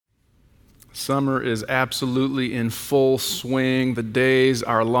Summer is absolutely in full swing. The days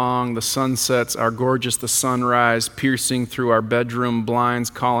are long, the sunsets are gorgeous, the sunrise piercing through our bedroom blinds,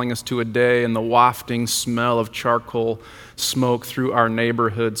 calling us to a day, and the wafting smell of charcoal smoke through our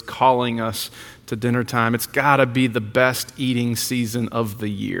neighborhoods, calling us to dinner time. It's got to be the best eating season of the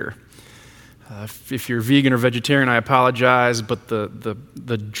year. If you're vegan or vegetarian, I apologize, but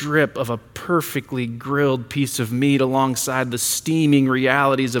the drip of a perfectly grilled piece of meat alongside the steaming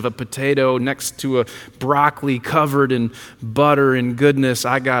realities of a potato next to a broccoli covered in butter and goodness,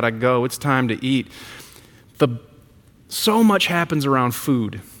 I gotta go. It's time to eat. So much happens around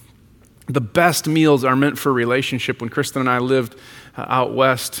food. The best meals are meant for relationship. When Kristen and I lived out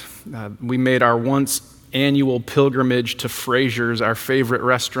west, we made our once annual pilgrimage to Fraser's, our favorite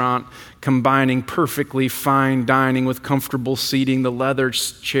restaurant, combining perfectly fine dining with comfortable seating, the leather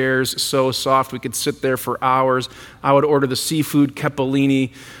chairs so soft we could sit there for hours. I would order the seafood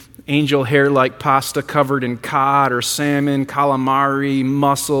capellini, angel hair-like pasta covered in cod or salmon, calamari,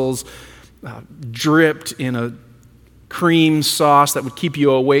 mussels, dripped in a cream sauce that would keep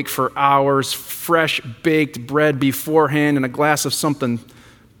you awake for hours, fresh baked bread beforehand, and a glass of something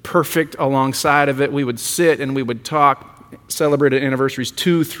perfect alongside of it. We would sit and we would talk, celebrated anniversaries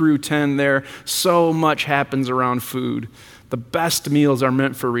 2 through 10 there. So much happens around food. The best meals are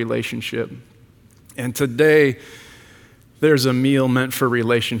meant for relationship. And today, there's a meal meant for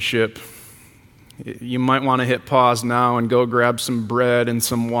relationship. You might want to hit pause now and go grab some bread and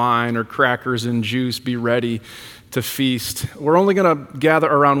some wine or crackers and juice. Be ready to feast. We're only going to gather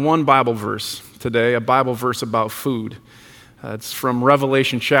around one Bible verse today, a Bible verse about food. It's from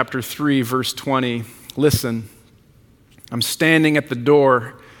Revelation chapter 3, verse 20. Listen, I'm standing at the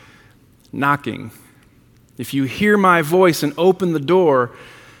door, knocking. If you hear my voice and open the door,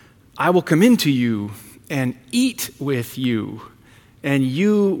 I will come into you and eat with you, and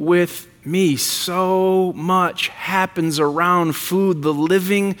you with me. So much happens around food. The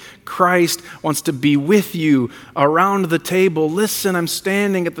living Christ wants to be with you around the table. Listen, I'm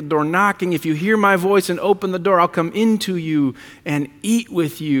standing at the door knocking. If you hear my voice and open the door, I'll come into you and eat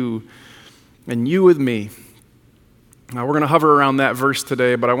with you, and you with me. Now, we're going to hover around that verse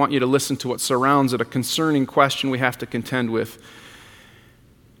today, but I want you to listen to what surrounds it, a concerning question we have to contend with,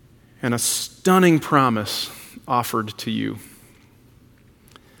 and a stunning promise offered to you.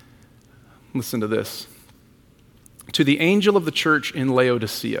 Listen to this. To the angel of the church in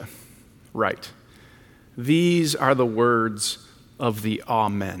Laodicea, write, these are the words of the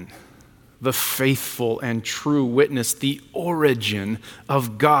Amen, the faithful and true witness, the origin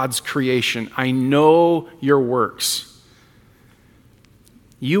of God's creation. I know your works.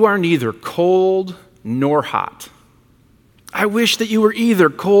 You are neither cold nor hot. I wish that you were either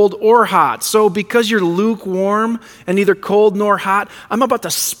cold or hot. So because you're lukewarm and neither cold nor hot, I'm about to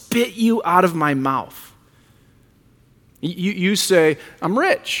spit you out of my mouth. You say, I'm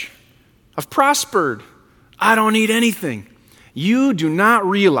rich. I've prospered. I don't need anything. You do not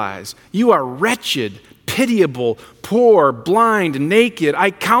realize you are wretched, pitiable, poor, blind, naked.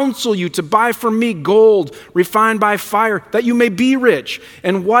 I counsel you to buy from me gold refined by fire, that you may be rich,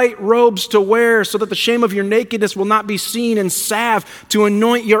 and white robes to wear, so that the shame of your nakedness will not be seen, and salve to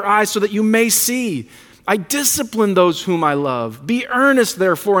anoint your eyes so that you may see. I discipline those whom I love. Be earnest,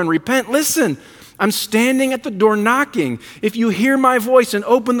 therefore, and repent. Listen, I'm standing at the door knocking. If you hear my voice and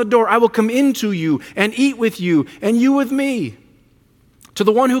open the door, I will come into you and eat with you, and you with me. To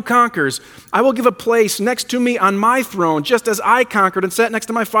the one who conquers, I will give a place next to me on my throne, just as I conquered and sat next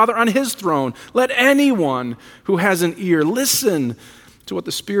to my Father on his throne. Let anyone who has an ear listen to what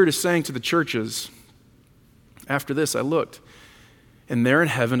the Spirit is saying to the churches. After this, I looked, and there in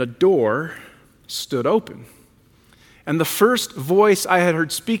heaven a door stood open. And the first voice I had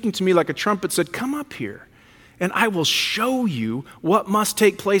heard speaking to me like a trumpet said, come up here, and I will show you what must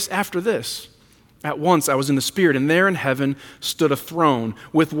take place after this. At once I was in the Spirit, and there in heaven stood a throne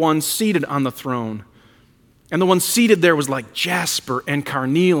with one seated on the throne. And the one seated there was like jasper and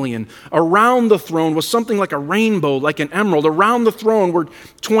carnelian. Around the throne was something like a rainbow, like an emerald. Around the throne were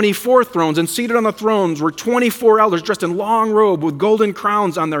 24 thrones, and seated on the thrones were 24 elders dressed in long robe with golden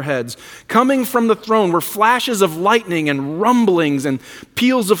crowns on their heads. Coming from the throne were flashes of lightning and rumblings and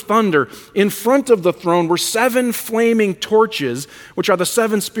peals of thunder. In front of the throne were 7 flaming torches, which are the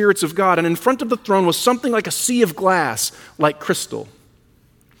 7 spirits of God. And in front of the throne was something like a sea of glass, like crystal.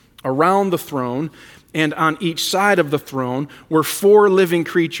 Around the throne and on each side of the throne were 4 living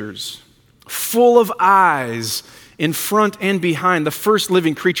creatures, full of eyes in front and behind. The first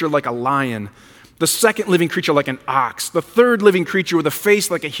living creature like a lion, The second living creature like an ox, the third living creature with a face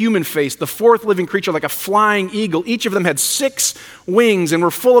like a human face, the fourth living creature like a flying eagle. Each of them had 6 wings and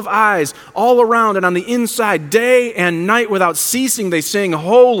were full of eyes all around and on the inside. Day and night without ceasing they sing,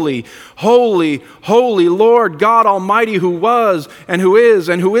 Holy, holy, holy Lord God Almighty, who was and who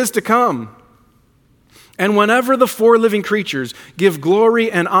is to come. And whenever the 4 living creatures give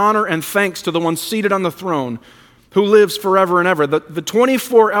glory and honor and thanks to the one seated on the throne, who lives forever and ever. The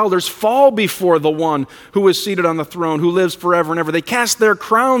 24 elders fall before the one who is seated on the throne, who lives forever and ever. They cast their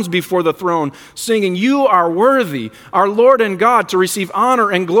crowns before the throne, singing, You are worthy, our Lord and God, to receive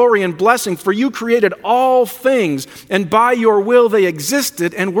honor and glory and blessing, for you created all things, and by your will they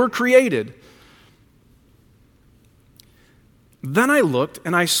existed and were created. Then I looked,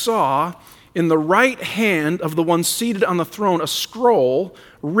 and I saw in the right hand of the one seated on the throne a scroll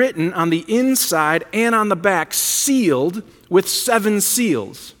written on the inside and on the back, sealed with 7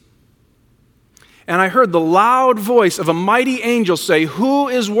 seals. And I heard the loud voice of a mighty angel say, Who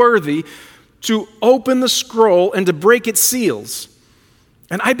is worthy to open the scroll and to break its seals?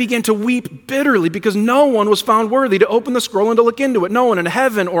 And I began to weep bitterly because no one was found worthy to open the scroll and to look into it. No one in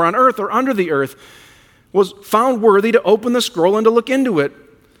heaven or on earth or under the earth was found worthy to open the scroll and to look into it.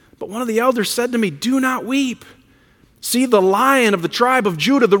 But one of the elders said to me, Do not weep. See, the Lion of the tribe of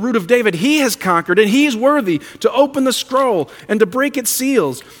Judah, the root of David, he has conquered, and he is worthy to open the scroll and to break its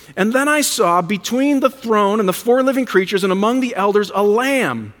seals. And then I saw between the throne and the 4 living creatures and among the elders a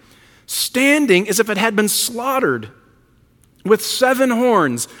lamb, standing as if it had been slaughtered, with 7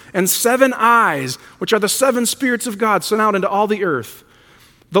 horns and 7 eyes, which are the 7 spirits of God sent out into all the earth.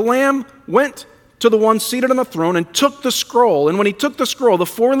 The lamb went to the one seated on the throne and took the scroll. And when he took the scroll, the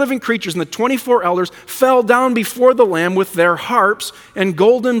 4 living creatures and the 24 elders fell down before the Lamb with their harps and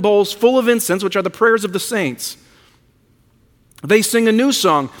golden bowls full of incense, which are the prayers of the saints. They sing a new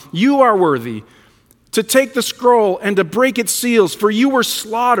song, You are worthy to take the scroll and to break its seals, for you were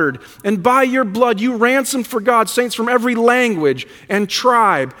slaughtered, and by your blood you ransomed for God saints from every language and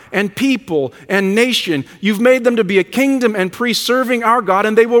tribe and people and nation. You've made them to be a kingdom and priests serving our God,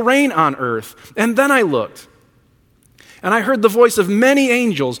 and they will reign on earth. And then I looked, and I heard the voice of many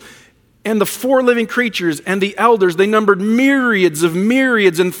angels, and the 4 living creatures and the elders. They numbered myriads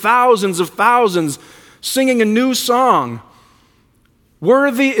and thousands of thousands, singing a new song.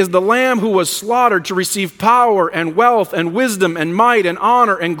 Worthy is the Lamb who was slaughtered to receive power and wealth and wisdom and might and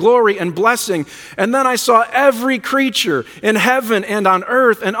honor and glory and blessing. And then I saw every creature in heaven and on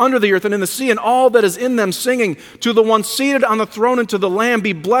earth and under the earth and in the sea and all that is in them singing, To the one seated on the throne and to the Lamb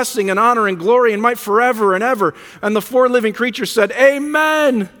be blessing and honor and glory and might forever and ever. And the 4 living creatures said,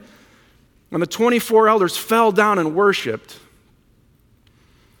 Amen. And the 24 elders fell down and worshiped.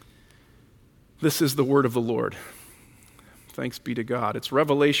 This is the word of the Lord. Thanks be to God. It's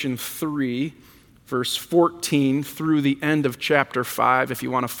Revelation 3, verse 14 through the end of chapter 5, if you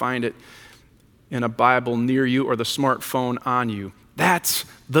want to find it in a Bible near you or the smartphone on you. That's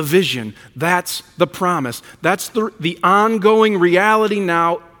the vision. That's the promise. That's the ongoing reality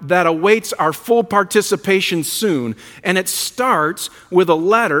now that awaits our full participation soon. And it starts with a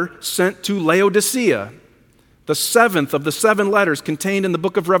letter sent to Laodicea, the 7th of the 7 letters contained in the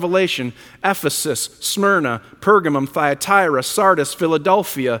book of Revelation: Ephesus, Smyrna, Pergamum, Thyatira, Sardis,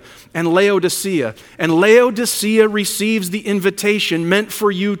 Philadelphia, and Laodicea. And Laodicea receives the invitation meant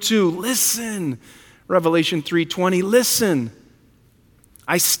for you too. Listen, Revelation 3:20, listen.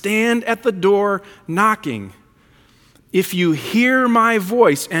 I stand at the door knocking. If you hear my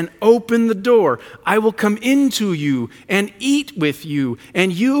voice and open the door, I will come into you and eat with you,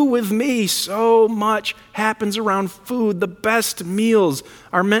 and you with me. So much happens around food. The best meals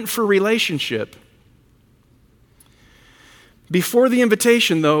are meant for relationship. Before the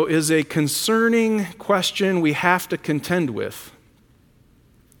invitation, though, is a concerning question we have to contend with.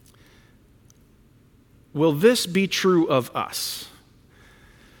 Will this be true of us?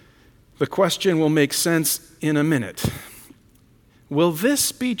 The question will make sense in a minute. Will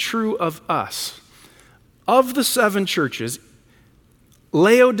this be true of us? Of the 7 churches,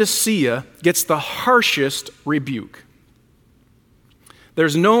 Laodicea gets the harshest rebuke.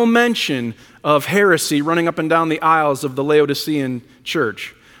 There's no mention of heresy running up and down the aisles of the Laodicean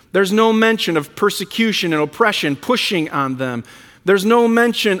church. There's no mention of persecution and oppression pushing on them. There's no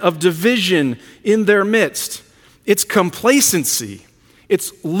mention of division in their midst. It's complacency.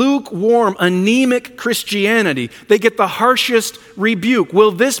 It's lukewarm, anemic Christianity. They get the harshest rebuke.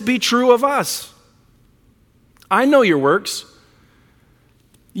 Will this be true of us? I know your works.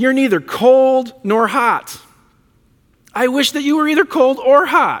 You're neither cold nor hot. I wish that you were either cold or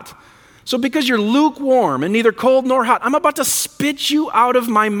hot. So because you're lukewarm and neither cold nor hot, I'm about to spit you out of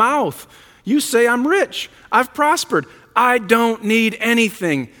my mouth. You say I'm rich. I've prospered. I don't need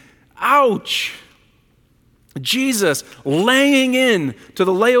anything. Ouch. Jesus laying in to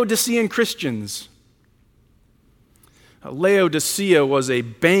the Laodicean Christians. Laodicea was a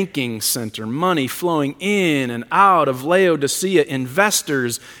banking center, money flowing in and out of Laodicea,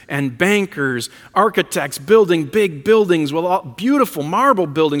 investors and bankers, architects building big buildings, beautiful marble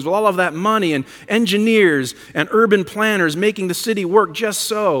buildings with all of that money, and engineers and urban planners making the city work just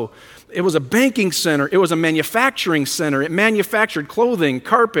so. It was a banking center. It was a manufacturing center. It manufactured clothing,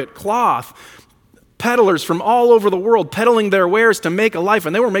 carpet, cloth. Peddlers from all over the world peddling their wares to make a life,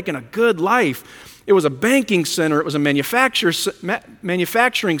 and they were making a good life. It was a banking center. It was a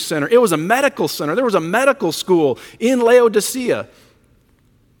manufacturing center. It was a medical center. There was a medical school in Laodicea.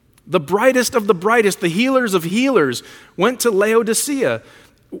 The brightest of the brightest, the healers of healers, went to Laodicea.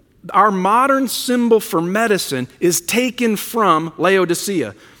 Our modern symbol for medicine is taken from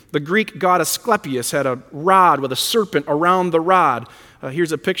Laodicea. The Greek god Asclepius had a rod with a serpent around the rod.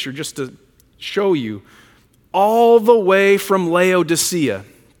 Here's a picture just to show you. All the way from Laodicea.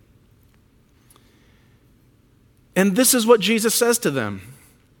 And this is what Jesus says to them.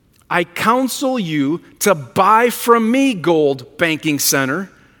 I counsel you to buy from me gold, banking center,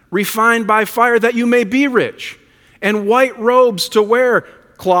 refined by fire, that you may be rich, and white robes to wear,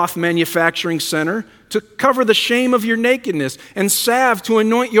 cloth manufacturing center, to cover the shame of your nakedness, and salve to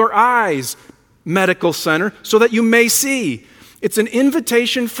anoint your eyes, medical center, so that you may see. It's an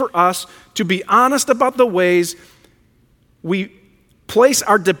invitation for us to be honest about the ways we place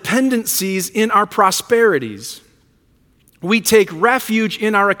our dependencies in our prosperities. We take refuge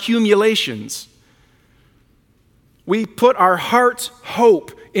in our accumulations. We put our heart's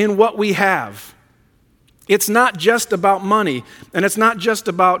hope in what we have. It's not just about money, and it's not just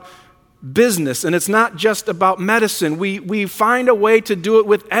about business, and it's not just about medicine. We find a way to do it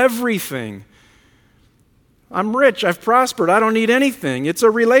with everything. I'm rich, I've prospered, I don't need anything. It's a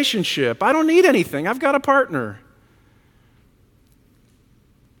relationship. I don't need anything. I've got a partner.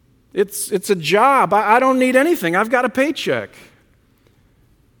 It's a job. I don't need anything. I've got a paycheck.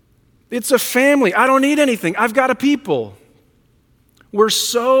 It's a family. I don't need anything. I've got a people. We're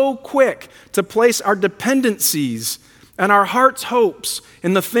so quick to place our dependencies and our heart's hopes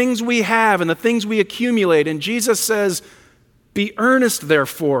in the things we have and the things we accumulate. And Jesus says, be earnest,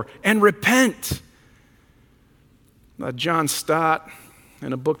 therefore, and repent. John Stott,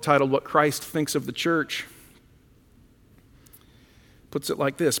 in a book titled What Christ Thinks of the Church, puts it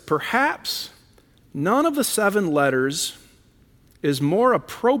like this: perhaps none of the 7 letters is more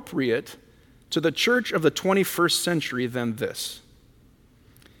appropriate to the church of the 21st century than this.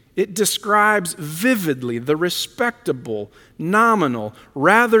 It describes vividly the respectable, nominal,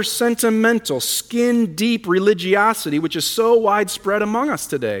 rather sentimental, skin-deep religiosity which is so widespread among us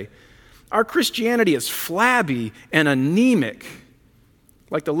today. Our Christianity is flabby and anemic.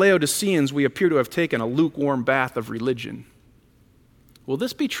 Like the Laodiceans, we appear to have taken a lukewarm bath of religion. Will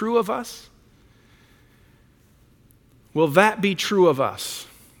this be true of us? Will that be true of us?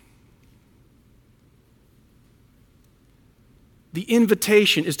 The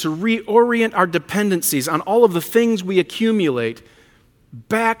invitation is to reorient our dependencies on all of the things we accumulate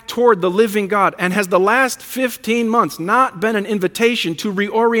back toward the living God. And has the last 15 months not been an invitation to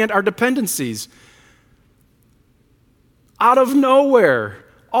reorient our dependencies? Out of nowhere,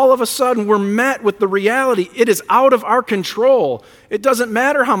 all of a sudden we're met with the reality it is out of our control. It doesn't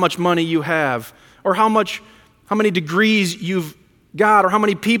matter how much money you have or how many degrees you've got or how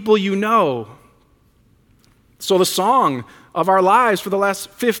many people you know. So the song of our lives for the last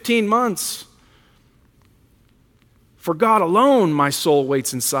 15 months, for God alone my soul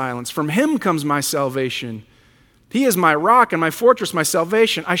waits in silence. From him comes my salvation. He is my rock and my fortress, my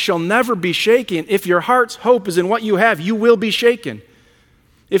salvation. I shall never be shaken. If your heart's hope is in what you have, you will be shaken.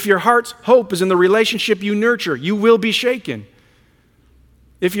 If your heart's hope is in the relationship you nurture, you will be shaken.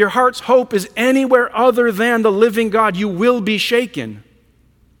 If your heart's hope is anywhere other than the living God, you will be shaken.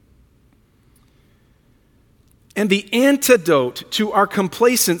 And the antidote to our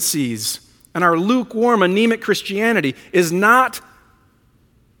complacencies and our lukewarm, anemic Christianity is not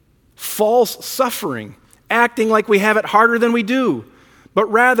false suffering, acting like we have it harder than we do, but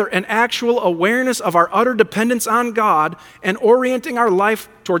rather an actual awareness of our utter dependence on God and orienting our life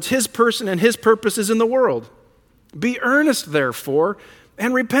towards his person and his purposes in the world. Be earnest, therefore,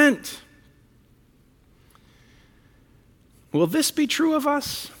 and repent. Will this be true of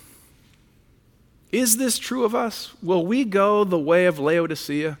us? Is this true of us? Will we go the way of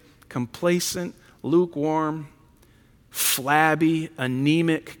Laodicea, complacent, lukewarm, flabby,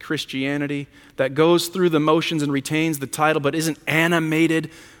 anemic Christianity that goes through the motions and retains the title but isn't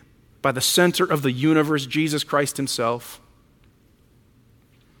animated by the center of the universe, Jesus Christ himself.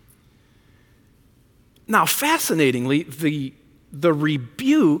 Now, fascinatingly, the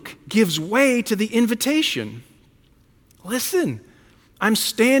rebuke gives way to the invitation. Listen, I'm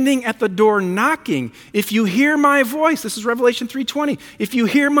standing at the door knocking. If you hear my voice, this is Revelation 3:20. If you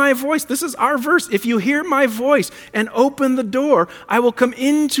hear my voice, this is our verse. If you hear my voice and open the door, I will come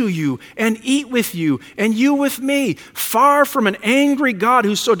into you and eat with you and you with me. Far from an angry God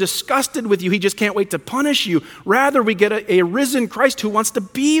who's so disgusted with you, he just can't wait to punish you. Rather, we get a risen Christ who wants to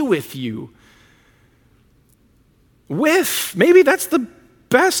be with you. With, maybe that's the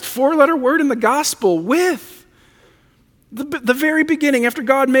best four-letter word in the gospel, with. The very beginning, after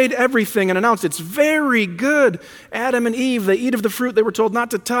God made everything and announced it's very good, Adam and Eve, they eat of the fruit they were told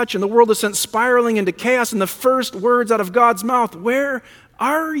not to touch, and the world is sent spiraling into chaos, and the first words out of God's mouth, where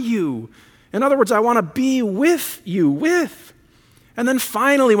are you? In other words, I want to be with you, with. And then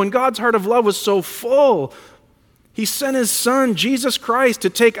finally, when God's heart of love was so full, he sent his son, Jesus Christ, to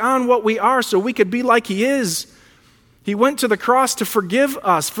take on what we are so we could be like he is. He went to the cross to forgive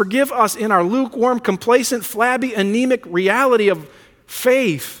us in our lukewarm, complacent, flabby, anemic reality of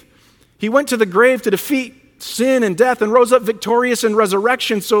faith. He went to the grave to defeat sin and death and rose up victorious in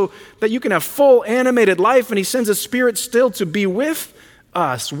resurrection so that you can have full animated life, and he sends his Spirit still to be with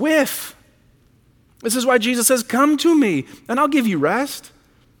us, with. This is why Jesus says, come to me and I'll give you rest.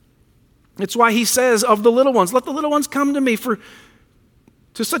 It's why he says of the little ones, let the little ones come to me, for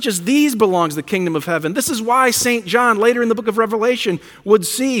to such as these belongs the kingdom of heaven. This is why St. John, later in the book of Revelation, would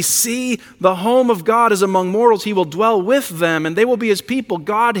see the home of God is among mortals. He will dwell with them, and they will be his people.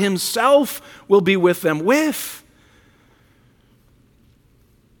 God himself will be with them. With.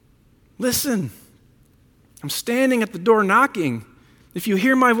 Listen, I'm standing at the door knocking. If you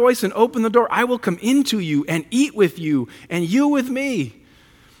hear my voice and open the door, I will come into you and eat with you, and you with me.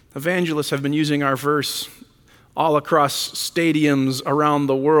 Evangelists have been using our verse all across stadiums around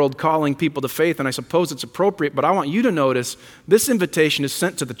the world, calling people to faith, and I suppose it's appropriate, but I want you to notice this invitation is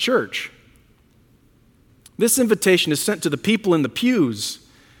sent to the church. This invitation is sent to the people in the pews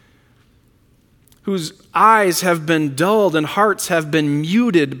whose eyes have been dulled and hearts have been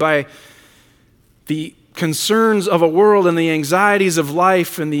muted by the concerns of a world and the anxieties of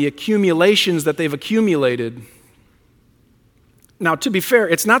life and the accumulations that they've accumulated. Now, to be fair,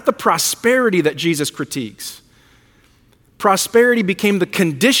 it's not the prosperity that Jesus critiques. Prosperity became the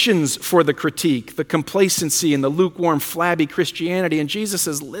conditions for the critique, the complacency and the lukewarm, flabby Christianity. And Jesus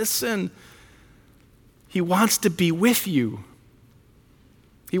says, listen, he wants to be with you.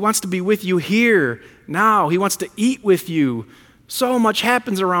 He wants to be with you here, now. He wants to eat with you. So much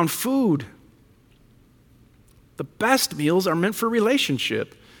happens around food. The best meals are meant for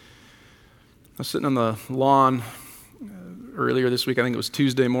relationship. I was sitting on the lawn earlier this week, I think it was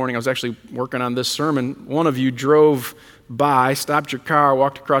Tuesday morning. I was actually working on this sermon. One of you drove by, stopped your car,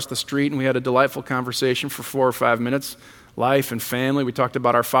 walked across the street, and we had a delightful conversation for 4 or 5 minutes. Life and family. We talked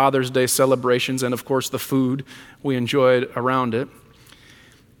about our Father's Day celebrations and, of course, the food we enjoyed around it.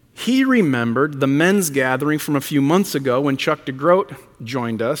 He remembered the men's gathering from a few months ago when Chuck DeGroat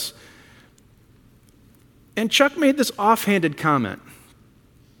joined us. And Chuck made this offhanded comment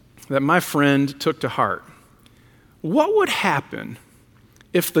that my friend took to heart. What would happen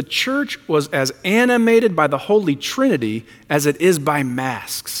if the church was as animated by the Holy Trinity as it is by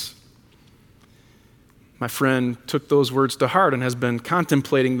masks? My friend took those words to heart and has been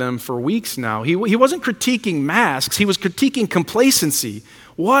contemplating them for weeks now. He wasn't critiquing masks, he was critiquing complacency.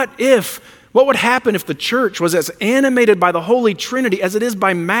 What would happen if the church was as animated by the Holy Trinity as it is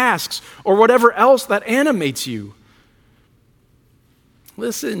by masks or whatever else that animates you?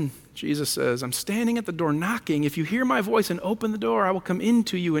 Listen, Jesus says, I'm standing at the door knocking. If you hear my voice and open the door, I will come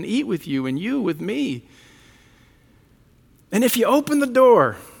into you and eat with you and you with me. And if you open the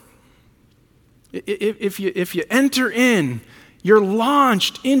door, if you enter in, you're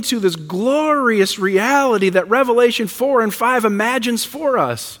launched into this glorious reality that Revelation 4 and 5 imagines for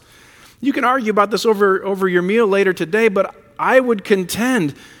us. You can argue about this over your meal later today, but I would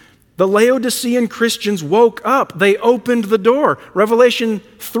contend the Laodicean Christians woke up. They opened the door. Revelation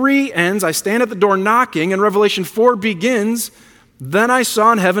 3 ends, I stand at the door knocking, and Revelation 4 begins, then I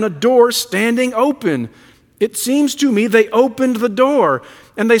saw in heaven a door standing open. It seems to me they opened the door,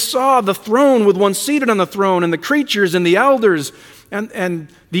 and they saw the throne with one seated on the throne, and the creatures and the elders, and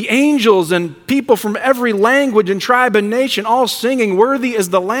the angels and people from every language and tribe and nation, all singing, worthy is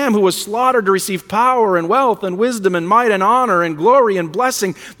the Lamb who was slaughtered to receive power and wealth and wisdom and might and honor and glory and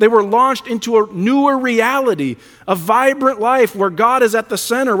blessing. They were launched into a newer reality, a vibrant life where God is at the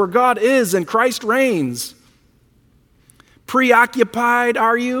center, where God is and Christ reigns. Preoccupied,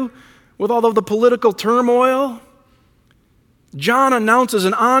 are you, with all of the political turmoil. John announces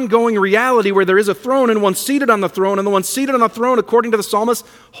an ongoing reality where there is a throne and one seated on the throne, and the one seated on the throne, according to the psalmist,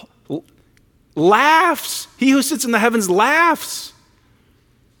 laughs. He who sits in the heavens laughs.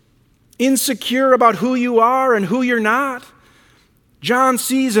 Insecure about who you are and who you're not. John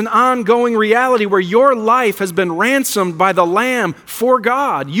sees an ongoing reality where your life has been ransomed by the Lamb for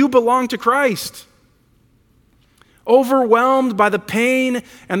God. You belong to Christ. Overwhelmed by the pain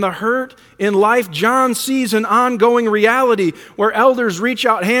and the hurt in life, John sees an ongoing reality where elders reach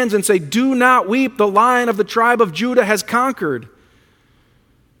out hands and say, "Do not weep, the Lion of the tribe of Judah has conquered."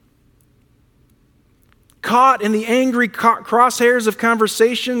 Caught in the angry crosshairs of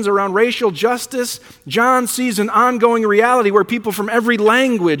conversations around racial justice, John sees an ongoing reality where people from every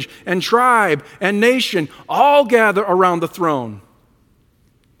language and tribe and nation all gather around the throne.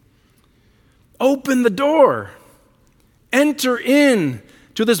 Open the door. Enter in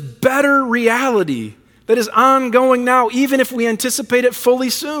to this better reality that is ongoing now, even if we anticipate it fully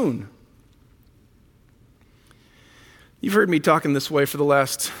soon. You've heard me talking this way for the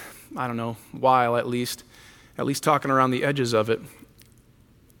last, while at least talking around the edges of it.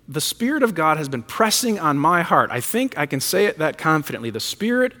 The Spirit of God has been pressing on my heart. I think I can say it that confidently. The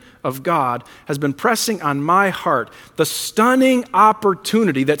Spirit of God has been pressing on my heart the stunning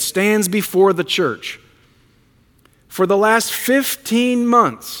opportunity that stands before the church. For the last 15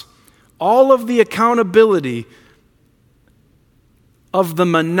 months, all of the accountability of the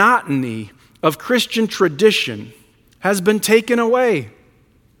monotony of Christian tradition has been taken away.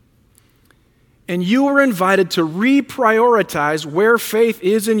 And you are invited to reprioritize where faith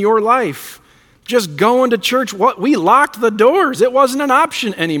is in your life. Just going to church, we locked the doors. It wasn't an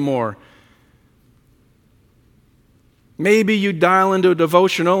option anymore. Maybe you dial into a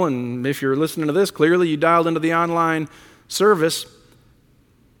devotional, and if you're listening to this, clearly you dialed into the online service.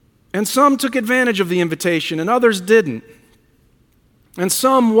 And some took advantage of the invitation, and others didn't. And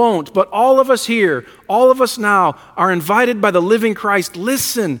some won't. But all of us here, all of us now, are invited by the living Christ.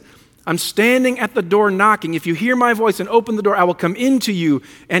 Listen, I'm standing at the door knocking. If you hear my voice and open the door, I will come into you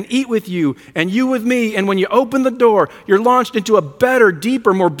and eat with you and you with me. And when you open the door, you're launched into a better,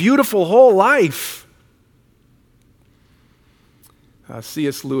 deeper, more beautiful whole life.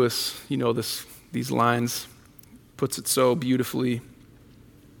 C.S. Lewis, these lines, puts it so beautifully.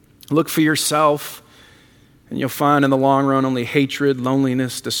 Look for yourself, and you'll find in the long run only hatred,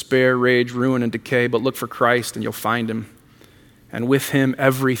 loneliness, despair, rage, ruin, and decay. But look for Christ, and you'll find him. And with him,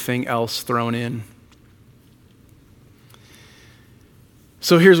 everything else thrown in.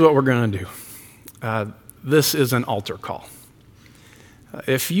 So here's what we're going to do. This is an altar call.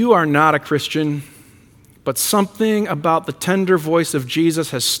 If you are not a Christian, but something about the tender voice of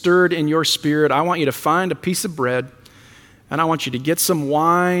Jesus has stirred in your spirit, I want you to find a piece of bread, and I want you to get some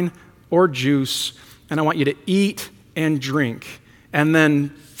wine or juice, and I want you to eat and drink, and then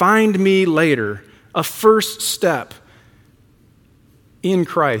find me later, a first step in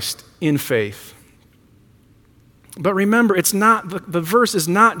Christ, in faith. But remember, the verse is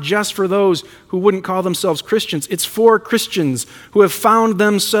not just for those who wouldn't call themselves Christians. It's for Christians who have found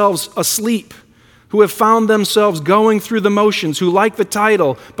themselves asleep, who have found themselves going through the motions, who like the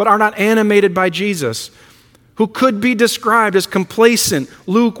title but are not animated by Jesus, who could be described as complacent,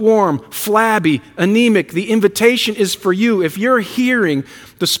 lukewarm, flabby, anemic. The invitation is for you. If you're hearing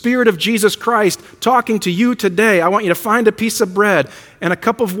the Spirit of Jesus Christ talking to you today, I want you to find a piece of bread and a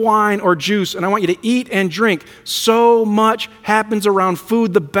cup of wine or juice, and I want you to eat and drink. So much happens around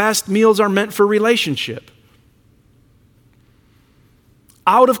food. The best meals are meant for relationship.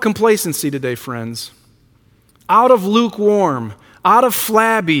 Out of complacency today, friends. Out of lukewarm, out of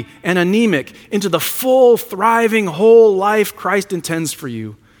flabby and anemic, into the full, thriving, whole life Christ intends for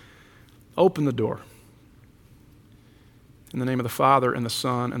you. Open the door. In the name of the Father, and the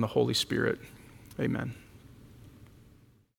Son, and the Holy Spirit. Amen.